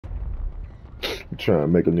I'm trying to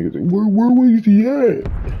make a nigga think, where was he at?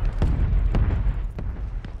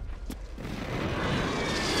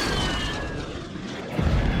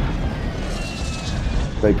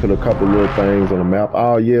 They put a couple little things on the map.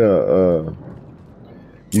 Oh yeah,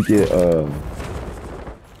 you get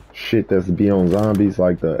shit that's be on zombies,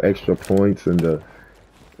 like the extra points and the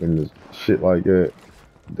shit like that.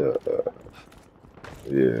 The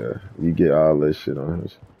yeah, you get all that shit on here.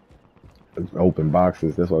 Open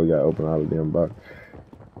boxes. That's why we gotta open all the damn boxes.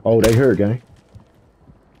 Oh, they heard, gang.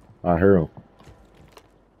 I heard them.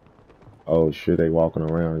 Oh shit, they walking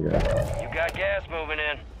around, gang. You got gas moving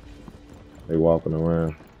in. They walking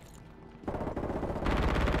around.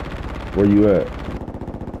 Where you at?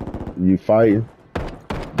 You fighting?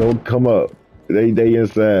 Don't come up. They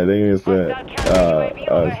inside. They inside.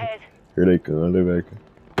 Here they come.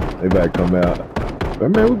 They back come out. But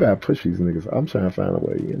man, we gotta push these niggas. I'm trying to find a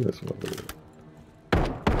way in this one.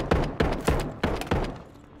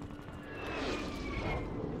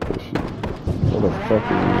 Push these. What the fuck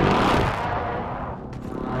are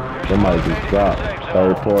you? Somebody just dropped.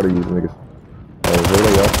 Third party, these niggas. Oh, here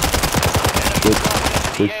they go.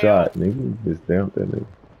 Good shot, nigga. Just downed that nigga.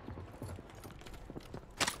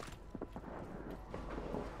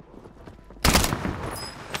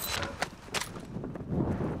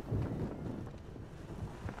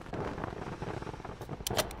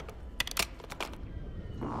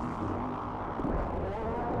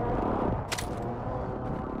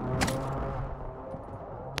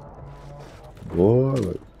 Boy,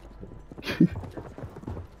 look.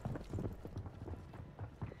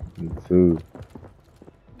 Me too.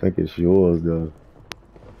 I think it's yours though.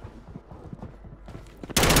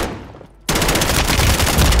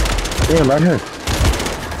 Damn, right here.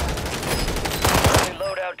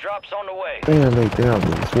 Loadout drops on the way. Damn, they down me.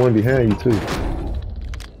 There's one behind you too.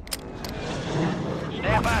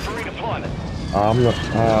 Stand by for redeployment. I'm not.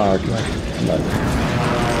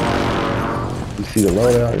 You see the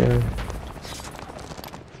loadout, yeah?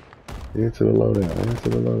 Into the loadout. Into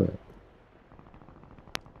the loadout.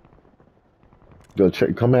 Go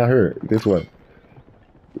check. Come out here. This way.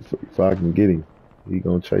 So I can get him. He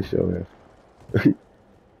gonna chase your ass.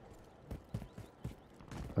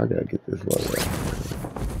 I gotta get this loadout.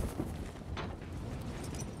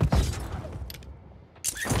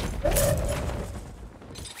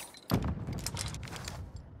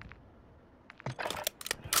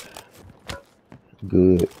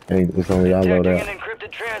 Good. Ain't it's only our loadout. Detecting an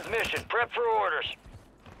encrypted transmission. Prep for orders.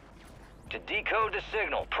 To decode the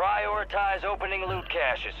signal, prioritize opening loot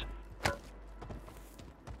caches.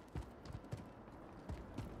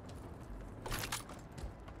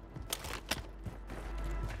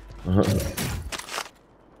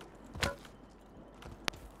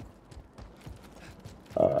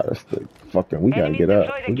 That's the fucking. We gotta get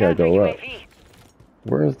up. We gotta go up.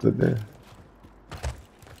 Where's the damn?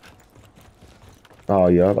 Oh,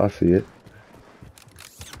 yeah, I see it.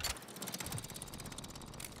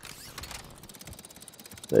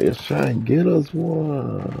 They just trying to get us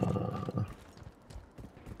one.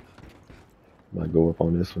 Might go up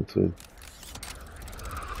on this one too.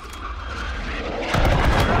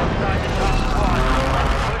 Outside the top squad.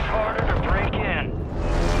 Push harder to break in.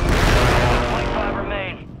 25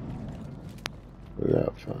 remain. We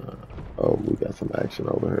got fine. Oh, we got some action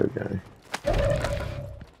over here, gang.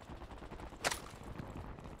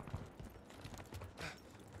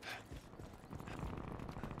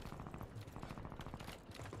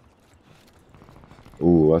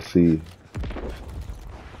 Ooh, I see.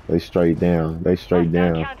 They straight down. They straight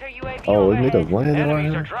down. Oh, this nigga's landing right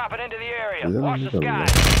here. Dropping into the area. Is that Watch the sky.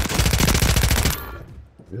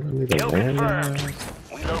 Is that nigga landing right here?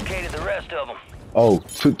 We located the rest of them. Oh,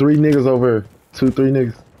 3 niggas over here. 3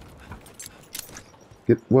 niggas.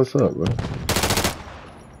 What's up, bro?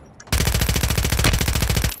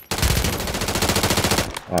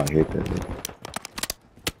 I hit that nigga.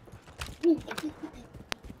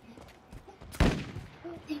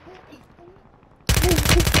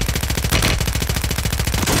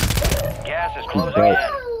 Gas is closing in.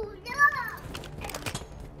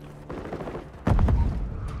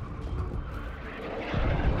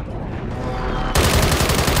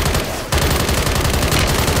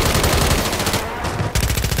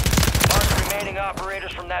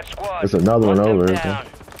 Operators from that squad. There's another one over there. Squad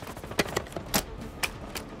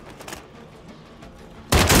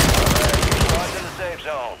in the safe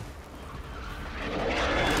zone.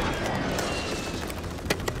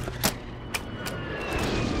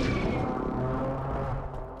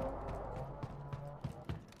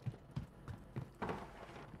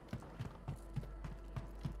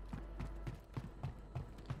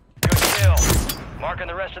 Good kill. Marking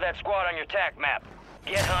Marking the rest of that squad on your TAC map.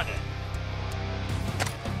 Get hunting.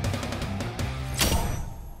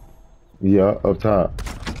 Yeah, up top.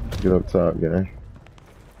 Get up top, gang.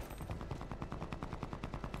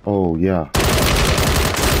 Oh, yeah.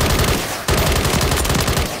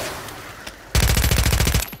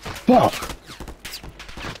 Fuck!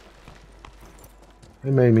 They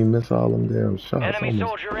made me miss all them damn shots. Enemy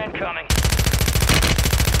soldier incoming.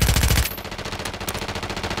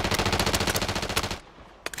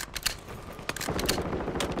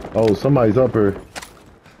 Oh, somebody's up here.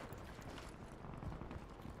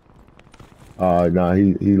 Nah,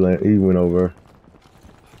 he went over.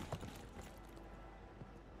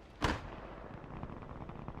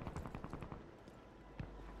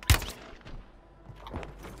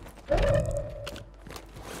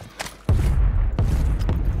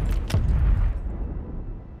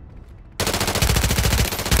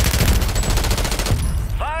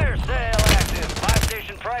 Fire sale active. Buy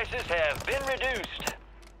station prices have been reduced.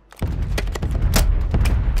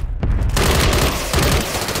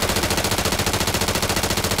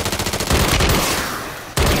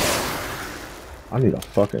 I need a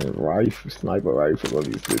fucking rifle, sniper rifle on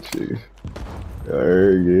these bitches.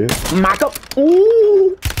 There you go. Michael!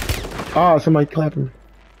 Ooh! Ah, somebody clapping.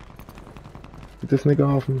 Get this nigga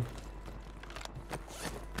off me.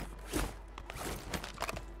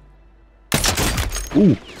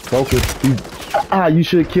 Ooh, focus. You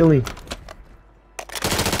should kill him.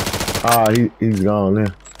 He's gone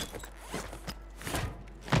now.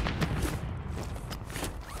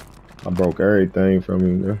 I broke everything from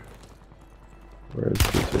him there. Where's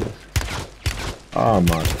this? Oh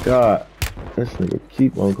my god. This nigga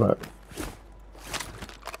keep on clapping.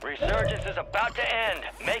 Resurgence is about to end.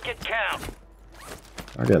 Make it count.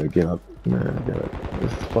 I gotta get up. Man, I gotta.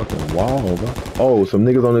 This fucking wall, bro. Oh, some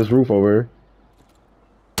niggas on this roof over here.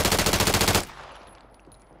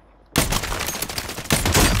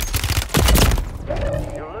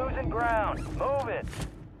 You're losing ground. Move it.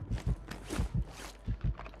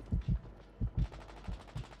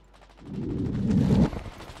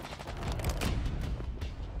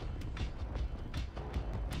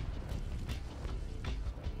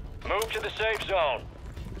 Move to the safe zone.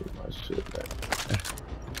 Get my shit back.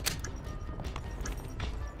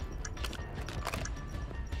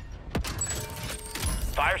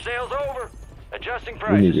 Fire sale's over. Adjusting We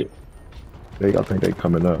need prices. it. I think they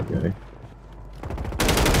coming up, gang.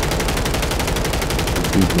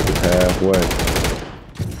 These niggas halfway.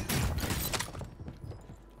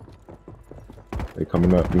 They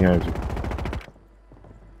coming up behind you.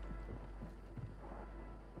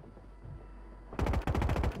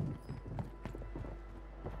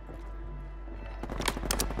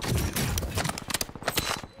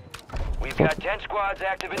 We've got 10 squads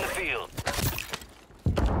active in the field.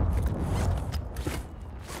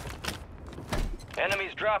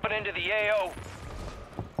 Enemies dropping into the AO.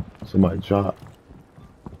 Somebody drop.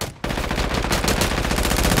 Good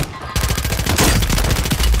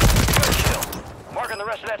kill. Marking the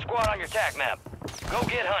rest of that squad on your TAC map. Go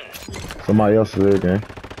get hunting. Somebody else is there, gang.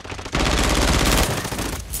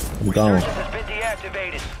 I'm gone. Resurgence has been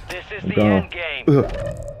deactivated. This is I'm the gone. end game.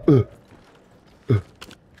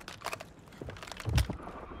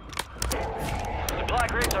 Supply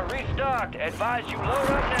crates are restocked. Advise you load up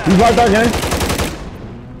now. He's right there, gang.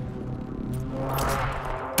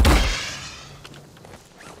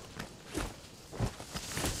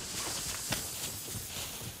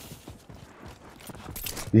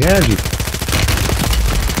 Behind you.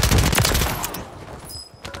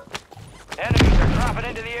 Enemies are dropping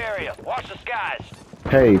into the area. Watch the skies.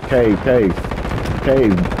 Cave.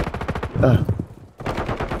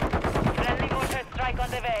 Friendly mortar strike on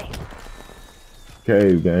the way.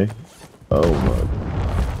 Cave, gang. Oh my.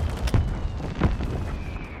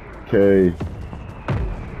 Cave.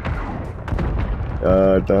 I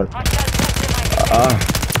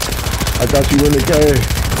thought you were in the cave.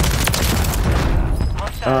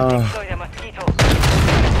 Hostile deploy the mosquito.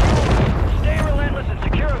 Stay relentless and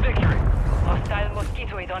secure a victory. Hostile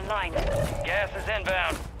mosquito is online. Gas is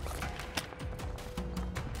inbound.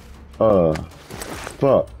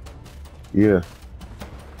 Fuck. Yeah.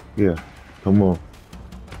 Come on.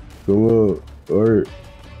 Alright.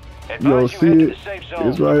 Advise Yo, you see head to it? the safe zone.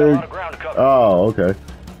 It's You've right got a here. lot of ground to cover. Oh, okay.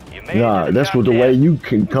 You made Nah, it to that's top what the 10. way you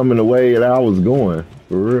can come in the way that I was going.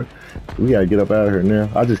 For real. We gotta get up out of here now.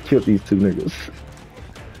 I just killed these two niggas.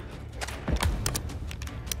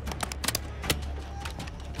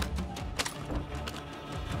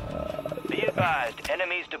 Be advised,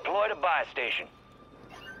 enemies deployed a buy station.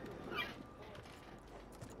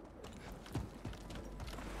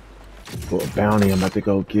 For a bounty I'm about to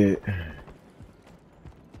go get.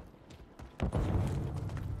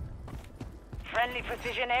 Friendly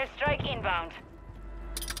precision airstrike inbound.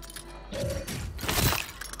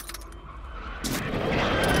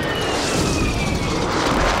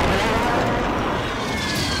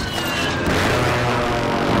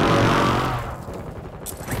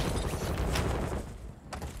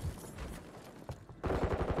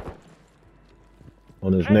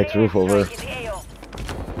 On this next roof over.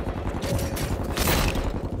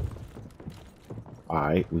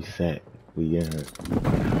 Alright, we set. We in here.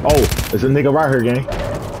 Oh, there's a nigga right here, gang.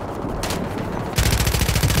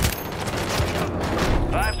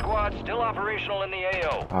 5 squads still operational in the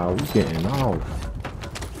AO. Ah, we getting off.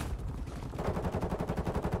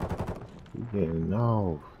 We getting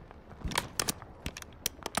off.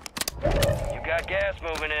 You got gas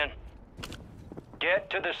moving in. Get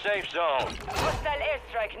to the safe zone. Hostile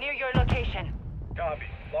airstrike near your location. Copy.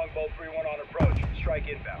 Longbow 3-1 on approach. Strike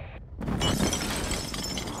inbound.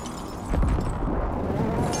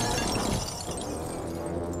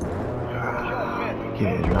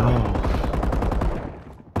 Getting off.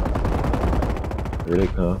 Here they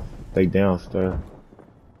come. They downstairs.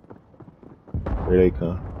 Here they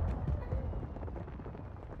come.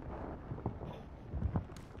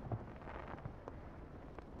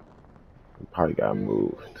 We probably gotta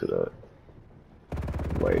move to the.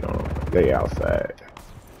 Wait on them. They outside.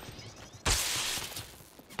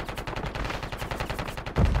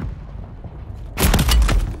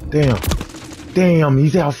 Damn. Damn,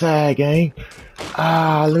 he's outside, gang.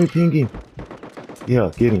 Ah, let me ping him.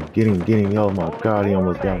 Yeah, get him. Oh my god, he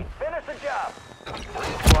almost got him. Finish the job.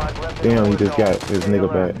 Damn, he just got his nigga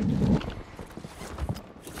back.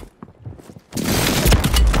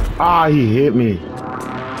 Ah, he hit me.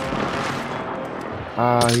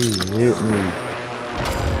 Ah, he hit me.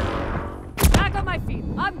 Back on my feet.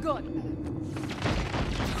 I'm good.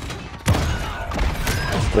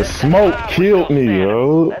 The smoke killed me,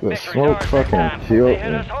 yo. The smoke fucking killed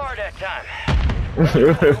Hit me. us hard that time.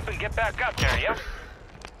 Hope and get back up there, yep.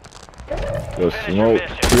 The smoke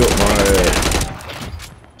killed my ass.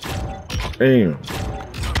 Damn.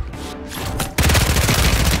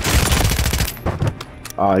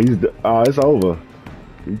 Ah, it's over.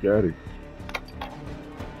 He got it.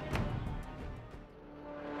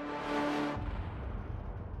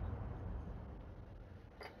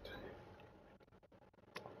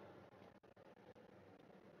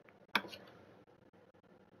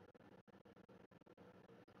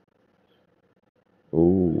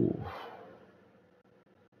 Ooh.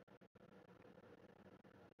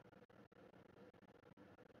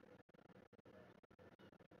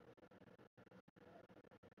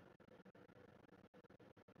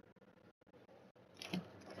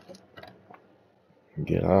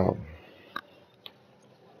 Get out.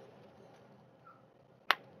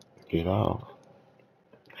 Get out.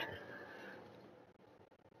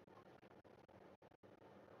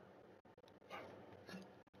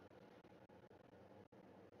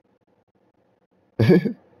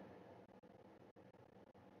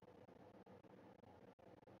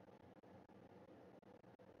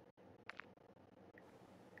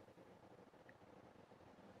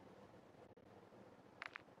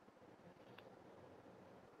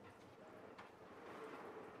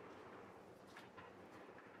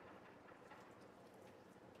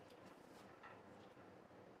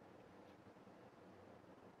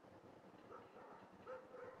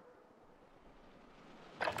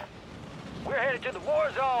 We're headed to the war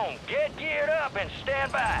zone. Get geared up and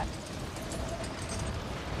stand by.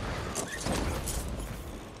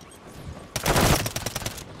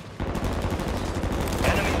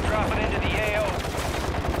 Enemies dropping into the AO.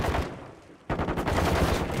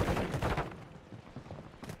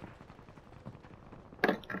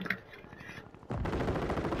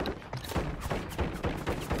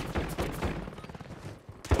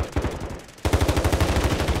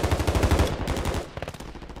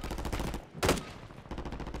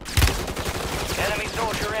 Enemy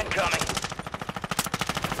soldier incoming.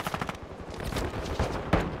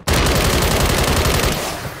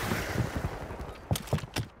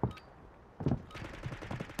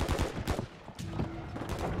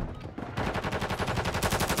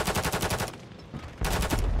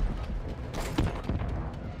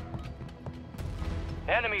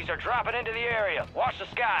 Enemies are dropping into the area. Watch the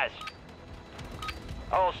skies.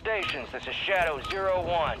 All stations, this is Shadow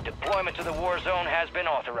 01. Deployment to the war zone has been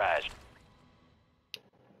authorized.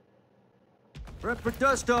 Prep for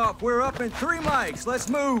dust off. We're up in 3 mics. Let's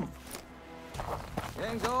move.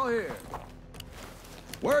 Gang's all here.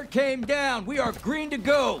 Word came down. We are green to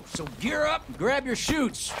go. So gear up and grab your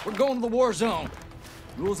chutes. We're going to the war zone.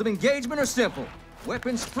 Rules of engagement are simple.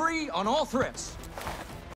 Weapons free on all threats.